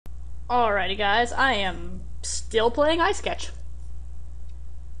Alrighty guys, I am still playing iSketch.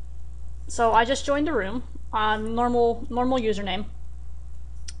 So I just joined a room on normal username.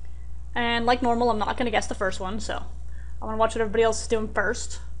 And like normal, I'm not gonna guess the first one, so I'm gonna watch what everybody else is doing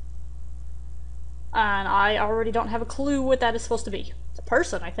first. And I already don't have a clue what that is supposed to be. It's a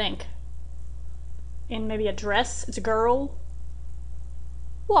person, I think. In maybe a dress. It's a girl.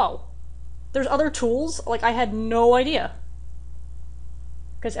 Whoa. There's other tools? Like, I had no idea.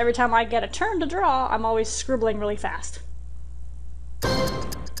 Because every time I get a turn to draw, I'm always scribbling really fast. Hoot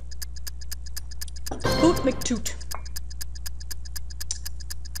McToot.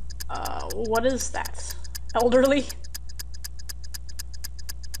 What is that? Elderly?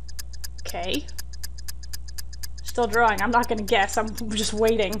 Okay. Still drawing. I'm not gonna guess. I'm just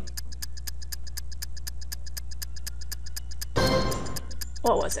waiting.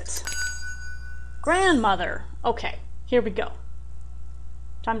 What was it? Grandmother. Okay, here we go.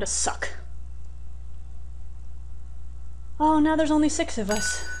 Time to suck. Oh, now there's only 6 of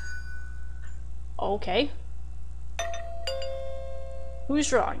us. Okay. Who's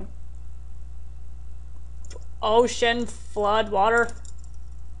drawing? Ocean, flood, water.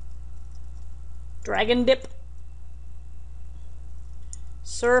 Dragon dip.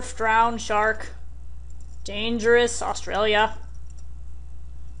 Surf, drown, shark. Dangerous, Australia.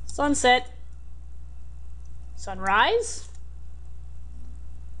 Sunset. Sunrise.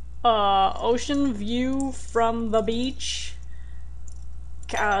 Ocean view from the beach.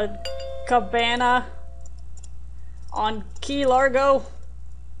 Cabana. On Key Largo.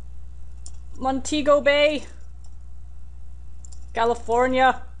 Montego Bay.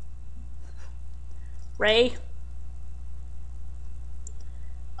 California. Ray.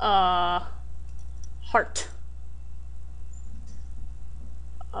 Heart.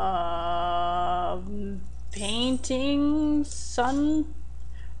 Painting, sun,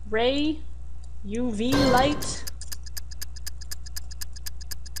 ray, UV light.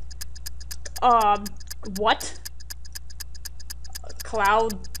 What?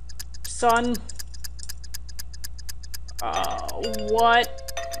 Cloud, sun.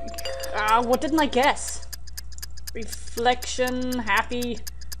 What didn't I guess? Reflection, happy,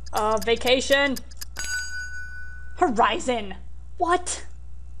 vacation. Horizon. What?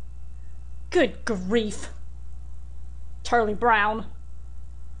 Good grief. Charlie Brown.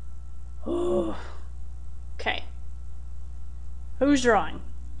 Okay. Who's drawing?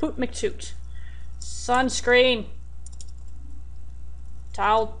 Poot McToot. Sunscreen.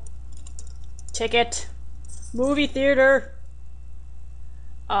 Towel. Ticket. Movie theater.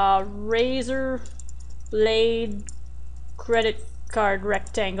 Razor. Blade. Credit card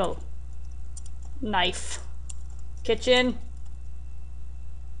rectangle. Knife. Kitchen.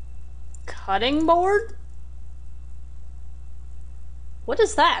 Cutting board? What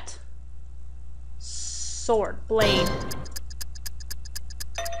is that? Sword. Blade.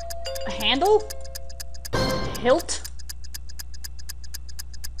 A handle? Hilt?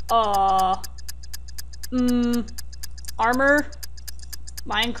 Armor?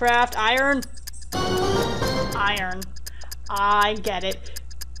 Minecraft? Iron? Iron. I get it.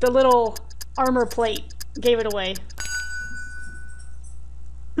 The little armor plate gave it away.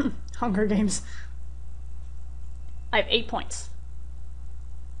 Hunger Games. I have 8 points.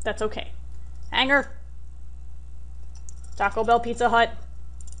 That's okay. Hanger. Taco Bell, Pizza Hut.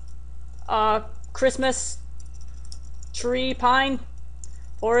 Christmas. Tree, pine.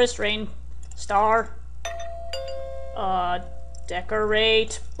 Forest, rain. Star.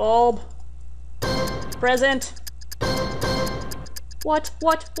 Decorate. Bulb. Present. What?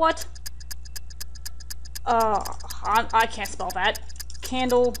 I can't spell that.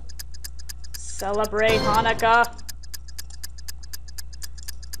 Candle. Celebrate Hanukkah.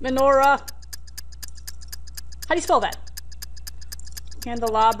 Menorah. How do you spell that?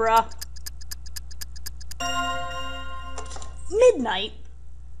 Candelabra. Midnight.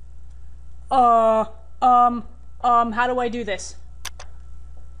 How do I do this?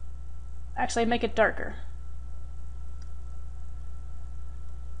 Actually, make it darker.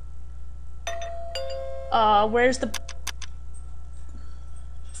 Where's the...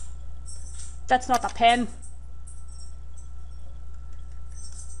 That's not the pen.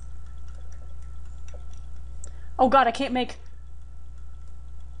 Oh god, I can't make...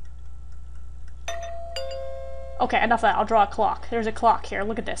 Okay, enough of that. I'll draw a clock. There's a clock here.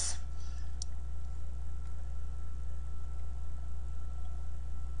 Look at this.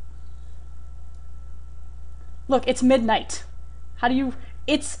 Look, it's midnight. How do you...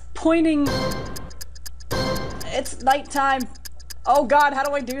 It's pointing... It's nighttime. Oh god, how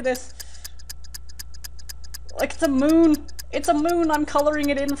do I do this? Like, it's a moon. It's a moon. I'm coloring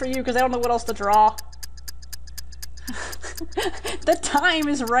it in for you because I don't know what else to draw. The time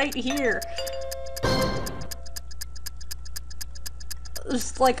is right here.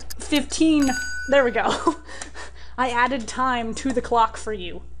 It's like 15. There we go. I added time to the clock for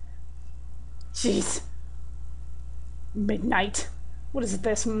you. Jeez. Midnight. What is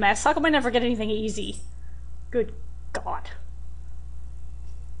this mess? How come I never get anything easy? Good God.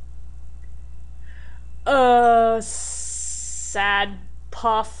 Sad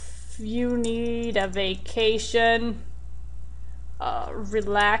puff. You need a vacation.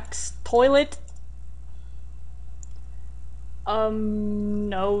 Relax. Toilet.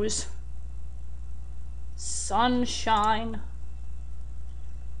 Nose. Sunshine.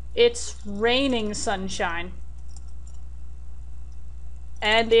 It's raining sunshine.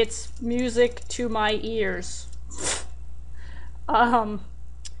 And it's music to my ears.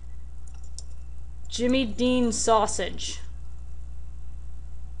 Jimmy Dean sausage.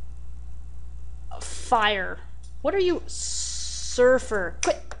 Fire. What are you? Surfer.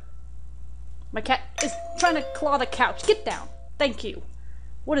 Quit. My cat is trying to claw the couch. Get down. Thank you.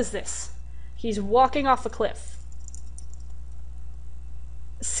 What is this? He's walking off a cliff.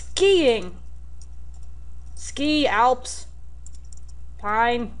 Skiing. Ski, Alps.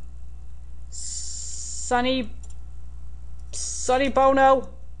 Pine. Sunny Bono.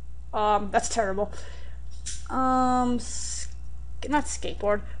 That's terrible. Not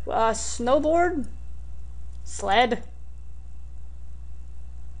skateboard. Snowboard? Sled?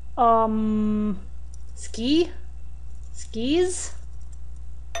 Ski? Skis?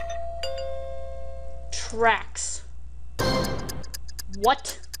 Tracks.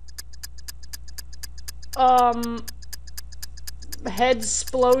 What?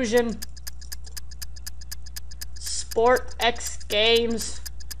 Headsplosion. Sport X Games.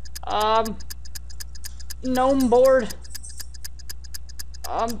 Gnome board.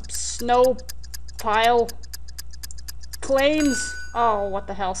 Snow pile. Claims. Oh, what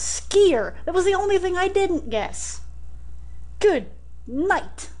the hell? Skier. That was the only thing I didn't guess. Good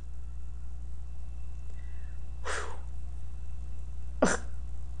night.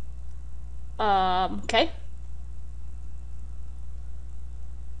 Okay.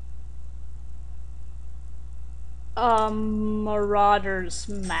 Marauders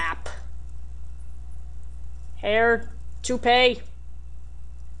map. Hair, toupee,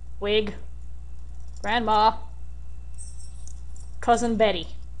 wig, grandma, cousin Betty.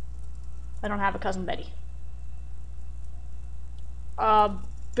 I don't have a cousin Betty.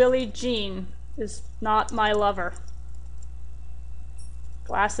 Billie Jean is not my lover.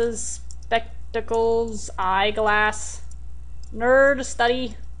 Glasses, spectacles, eyeglass, nerd,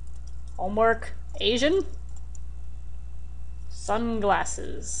 study, homework, Asian,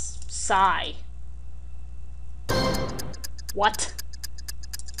 sunglasses, sigh. What?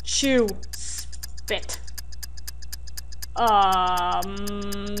 Chew, spit.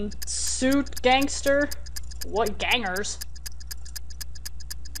 Suit, gangster. What gangers?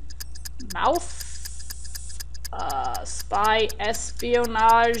 Mouth. Spy,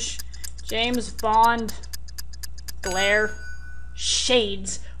 espionage, James Bond, glare,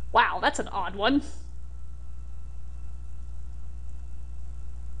 shades. Wow, that's an odd one.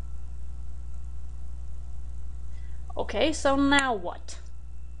 Okay, so now what?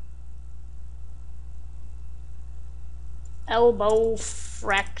 Elbow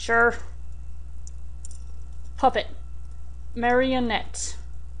fracture. Puppet. Marionette.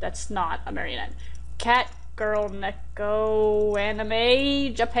 That's not a marionette. Cat, girl, neko,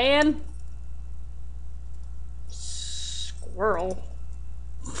 anime, Japan. Squirrel.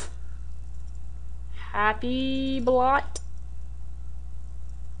 Happy blot.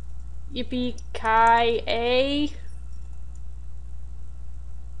 Yippee-ki-yay.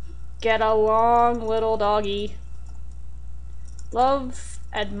 Get along, little doggy. Love,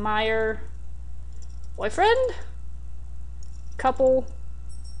 admire, boyfriend, couple,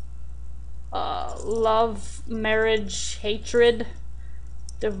 love, marriage, hatred,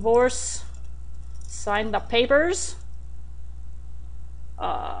 divorce, sign the papers,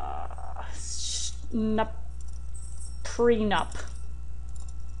 prenup,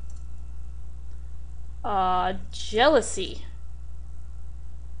 jealousy,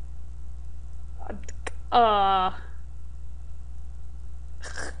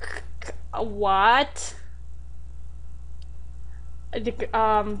 what?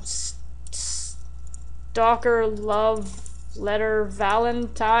 Stalker, love, letter,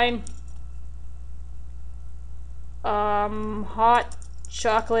 Valentine. Hot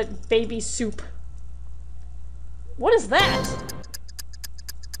chocolate baby soup. What is that?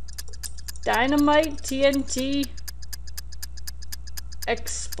 Dynamite, TNT,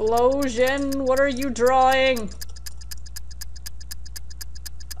 Explosion, what are you drawing?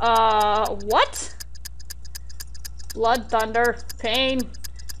 What? Blood, thunder, pain,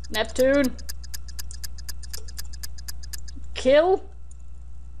 Neptune. Kill?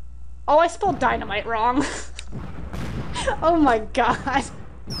 Oh, I spelled dynamite wrong. Oh my god.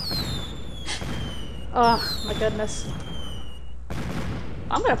 Oh my goodness.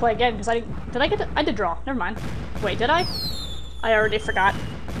 I'm gonna play again because I did draw. Never mind. Wait, did I? I already forgot.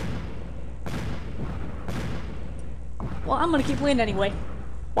 Well, I'm gonna keep playing anyway.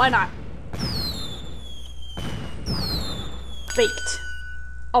 Why not? Baked.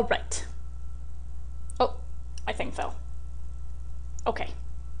 Alright. Oh, my thing fell. Okay.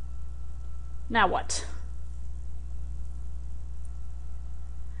 Now what?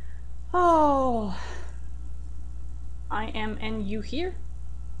 Oh. I am and you here?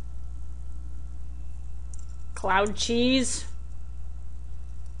 Cloud cheese.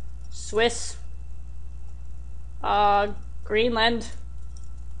 Swiss. Greenland.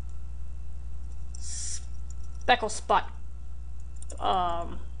 Speckle spot.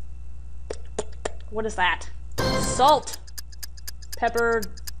 What is that? Salt. Pepper,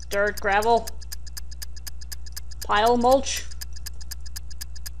 dirt, gravel. Pile mulch.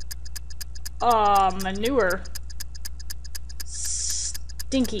 Manure.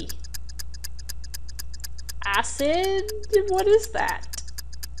 Stinky. Acid? What is that?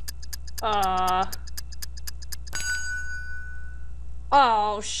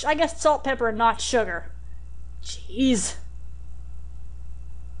 Oh, I guess salt, pepper, and not sugar. Jeez.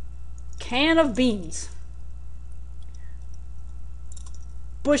 Can of beans.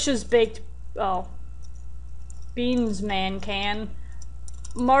 Bush's baked... Oh. Beans man can.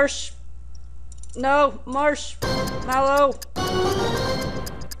 Marsh... No, marshmallow.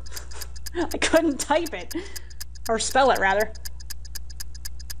 I couldn't type it. Or spell it, rather.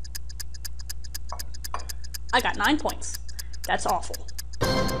 I got 9 points. That's awful.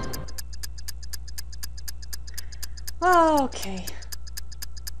 Okay.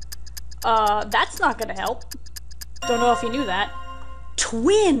 That's not gonna help. Don't know if you knew that.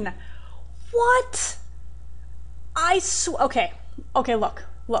 Twin! What? Okay. Okay, look,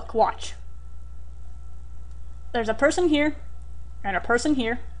 watch. There's a person here, and a person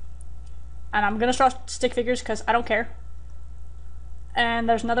here, and I'm gonna draw stick figures because I don't care. And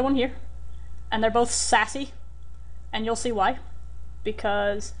there's another one here, and they're both sassy, and you'll see why.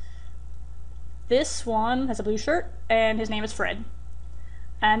 Because this one has a blue shirt, and his name is Fred.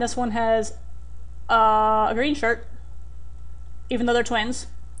 And this one has a green shirt, even though they're twins.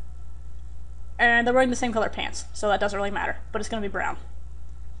 And they're wearing the same color pants, so that doesn't really matter, but it's gonna be brown.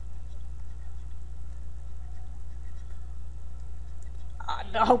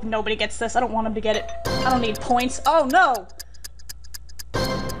 I hope nobody gets this. I don't want them to get it. I don't need points. Oh no!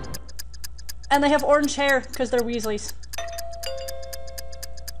 And they have orange hair because they're Weasleys.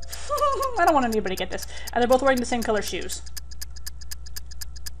 I don't want anybody to get this. And they're both wearing the same color shoes.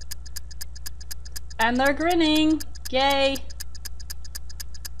 And they're grinning. Yay.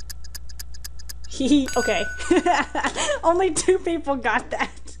 Okay. Only 2 people got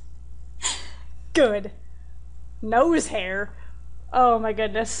that. Good. Nose hair. Oh my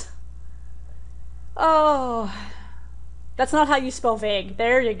goodness. Oh. That's not how you spell vague.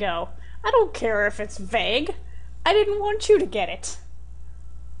 There you go. I don't care if it's vague. I didn't want you to get it.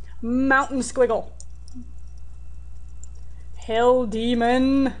 Mountain squiggle. Hill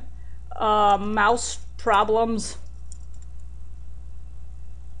demon. Mouse problems.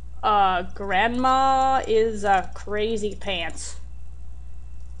 Grandma is crazy pants.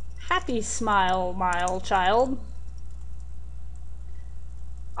 Happy smile, mild child.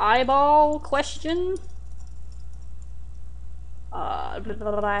 Eyeball question.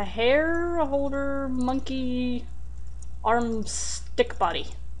 Hair holder, monkey, arm stick body.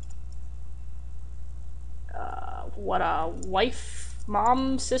 What a wife,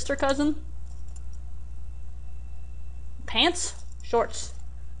 mom, sister, cousin. Pants, shorts.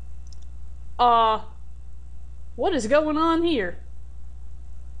 What is going on here?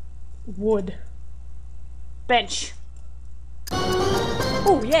 Wood. Bench.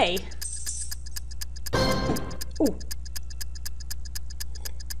 Oh, yay. Ooh.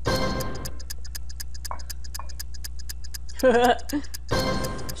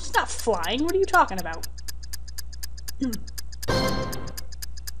 She's not flying. What are you talking about?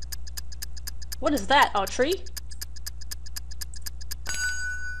 What is that? Oh, a tree?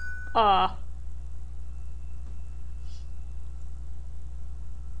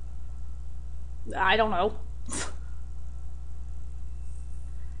 I don't know.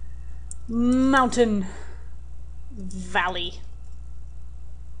 Mountain. Valley.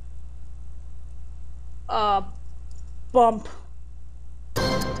 Bump.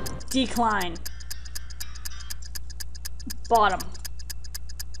 Decline. Bottom.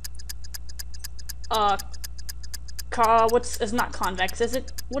 It's not convex, is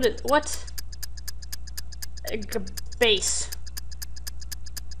it? What? Base.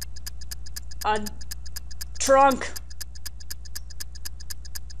 Trunk.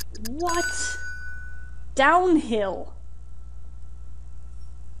 What? Downhill.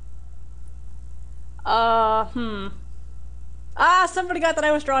 Somebody got that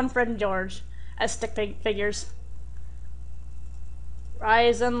I was drawing Fred and George as stick figures.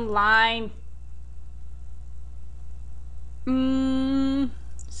 Rise and line.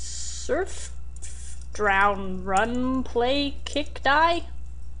 Surf, drown, run, play, kick, die.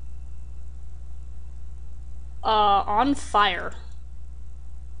 On fire.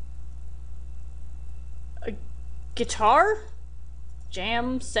 A guitar,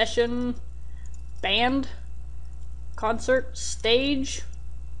 jam, session, band, concert, stage,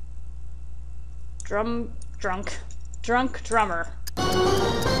 drunk, drummer.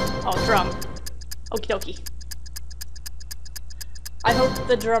 Oh, drum. Okie dokie. I hope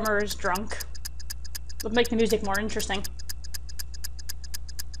the drummer is drunk. Would make the music more interesting.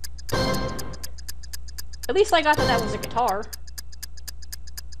 At least I got that was a guitar.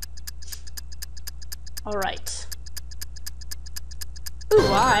 Alright. Ooh,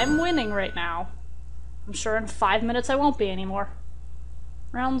 I'm winning right now. I'm sure in 5 minutes I won't be anymore.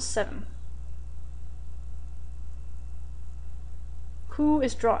 Round 7. Who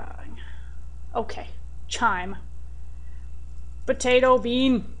is drawing? Okay. Chime. Potato,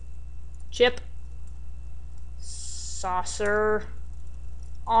 bean. Chip. Saucer.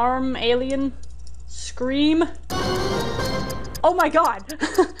 Arm, alien. Scream. Oh my god!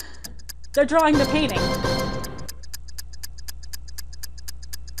 They're drawing the painting.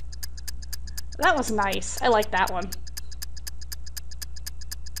 That was nice. I like that one.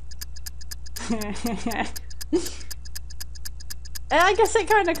 I guess it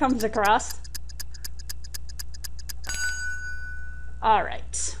kind of comes across.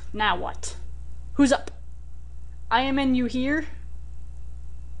 Alright. Now what? Who's up? I am in you here.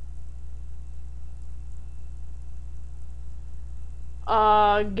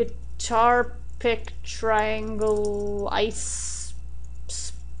 Guitar, pick, triangle, ice,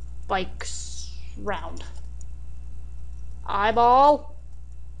 spikes, round. Eyeball,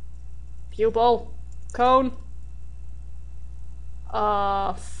 pupil, cone,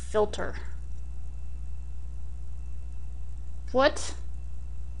 filter. What?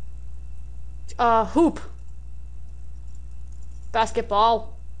 Hoop.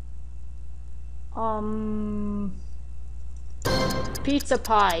 Basketball. Pizza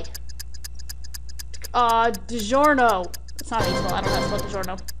pie. DiGiorno. It's not how you spell. I don't know how to spell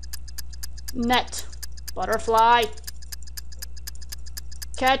DiGiorno. Net. Butterfly.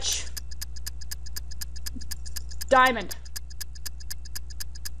 Catch. Diamond.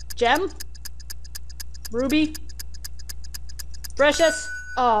 Gem. Ruby. Precious.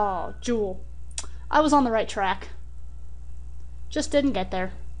 Oh, jewel. I was on the right track. Just didn't get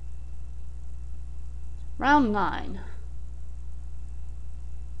there. Round 9.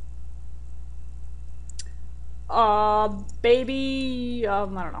 Baby, I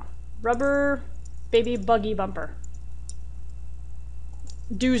don't know. Rubber, baby buggy bumper.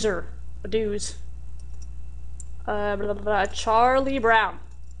 Doozer, a doos. Blah, blah, blah. Charlie Brown.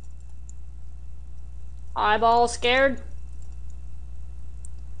 Eyeball scared.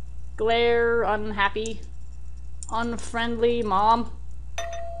 Glare, unhappy. Unfriendly mom.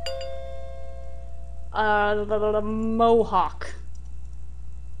 Mohawk.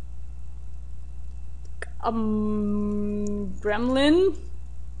 Gremlin.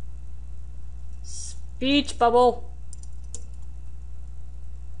 Speech bubble.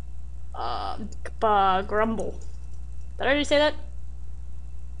 Grumble. Did I already say that?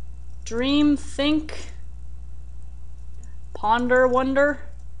 Dream, think. Ponder, wonder.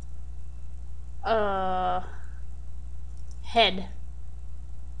 Head.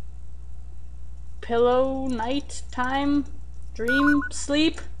 Pillow, night, time. Dream,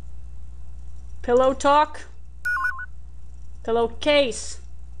 sleep. Pillow talk. Pillowcase.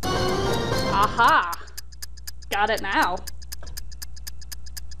 Aha! Got it now.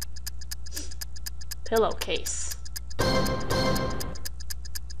 Pillowcase.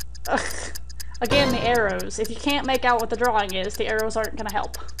 Ugh. Again, the arrows. If you can't make out what the drawing is, the arrows aren't gonna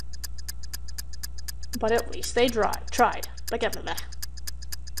help. But at least they tried. Like everything.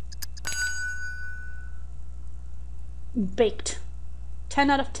 Baked. 10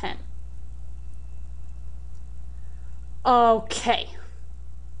 out of 10. Okay.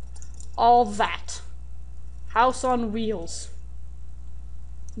 All that. House on wheels.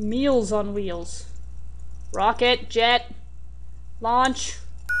 Meals on wheels. Rocket, jet, launch.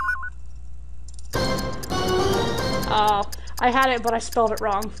 Oh, I had it, but I spelled it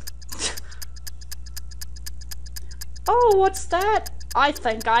wrong. Oh, what's that? I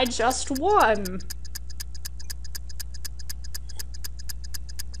think I just won.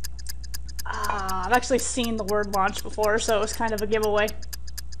 I've actually seen the word launch before, so it was kind of a giveaway.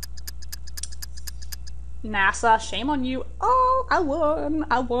 NASA, shame on you. Oh, I won.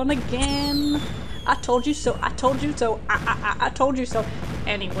 I won again. I told you so. I told you so. I told you so.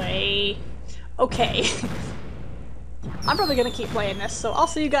 Anyway, okay. I'm probably gonna keep playing this, so I'll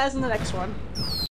see you guys in the next one.